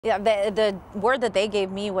Yeah, the word that they gave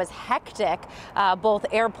me was hectic. Both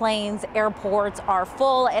airplanes, airports are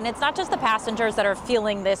full, and it's not just the passengers that are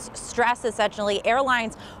feeling this stress. Essentially,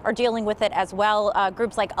 airlines are dealing with it as well.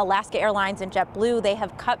 Groups like Alaska Airlines and JetBlue, they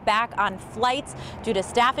have cut back on flights due to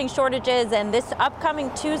staffing shortages. And this upcoming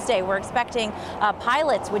Tuesday, we're expecting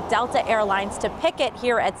pilots with Delta Airlines to picket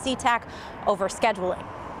here at SeaTac over scheduling.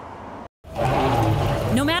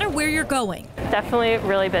 No matter where you're going, definitely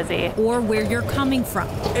really busy, or where you're coming from,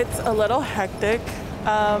 it's a little hectic.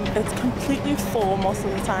 It's completely full most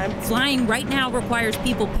of the time. Flying right now requires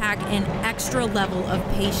people pack an extra level of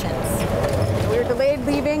patience. We were delayed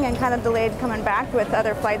leaving and kind of delayed coming back with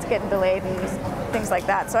other flights getting delayed and things like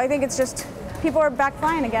that. So I think it's just people are back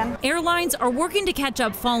flying again. Airlines are working to catch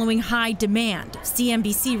up following high demand.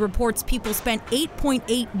 CNBC reports people spent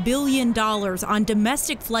 $8.8 billion on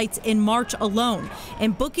domestic flights in March alone,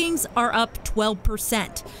 and bookings are up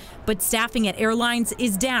 12%. But staffing at airlines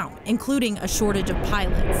is down, including a shortage of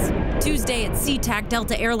pilots. Tuesday at SeaTac,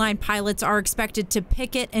 Delta airline pilots are expected to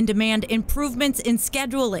picket and demand improvements in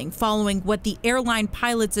scheduling following what the Airline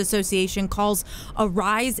Pilots Association calls a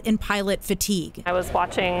rise in pilot fatigue. I was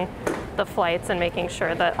watching the flights and making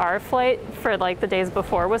sure that our flight for like the days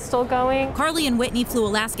before was still going. Carly and Whitney flew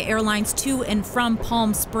Alaska Airlines to and from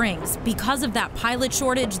Palm Springs. Because of that pilot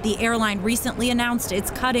shortage, the airline recently announced it's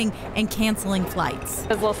cutting and canceling flights. It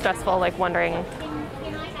was a little stressful, like wondering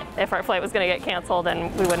if our flight was going to get canceled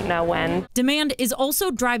and we wouldn't know when. Demand is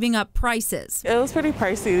also driving up prices. It was pretty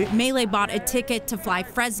pricey. Melee bought a ticket to fly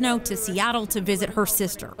Fresno to Seattle to visit her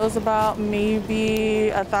sister. It was about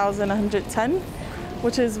maybe $1,110.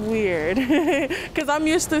 Which is weird because I'm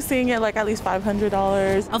used to seeing it like at least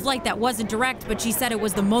 $500. A flight that wasn't direct, but she said it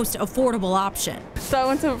was the most affordable option. So I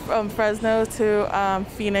went to Fresno to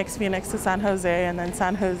Phoenix to San Jose, and then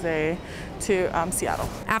San Jose to Seattle.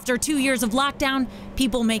 After 2 years of lockdown,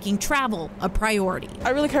 people making travel a priority. I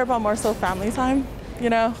really care about more so family time, you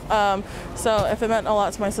know, so if it meant a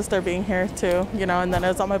lot to my sister being here too, you know, and then it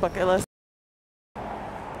was on my bucket list.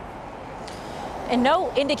 And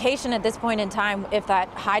no indication at this point in time if that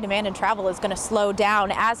high demand in travel is going to slow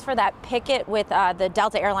down. As for that picket with the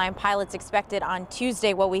Delta Airline pilots expected on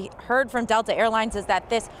Tuesday, what we heard from Delta Airlines is that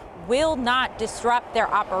this will not disrupt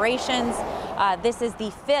their operations. This is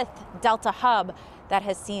the 5th Delta hub that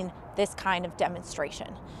has seen this kind of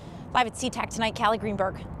demonstration. Live at SeaTac tonight, Callie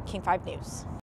Greenberg, King 5 News.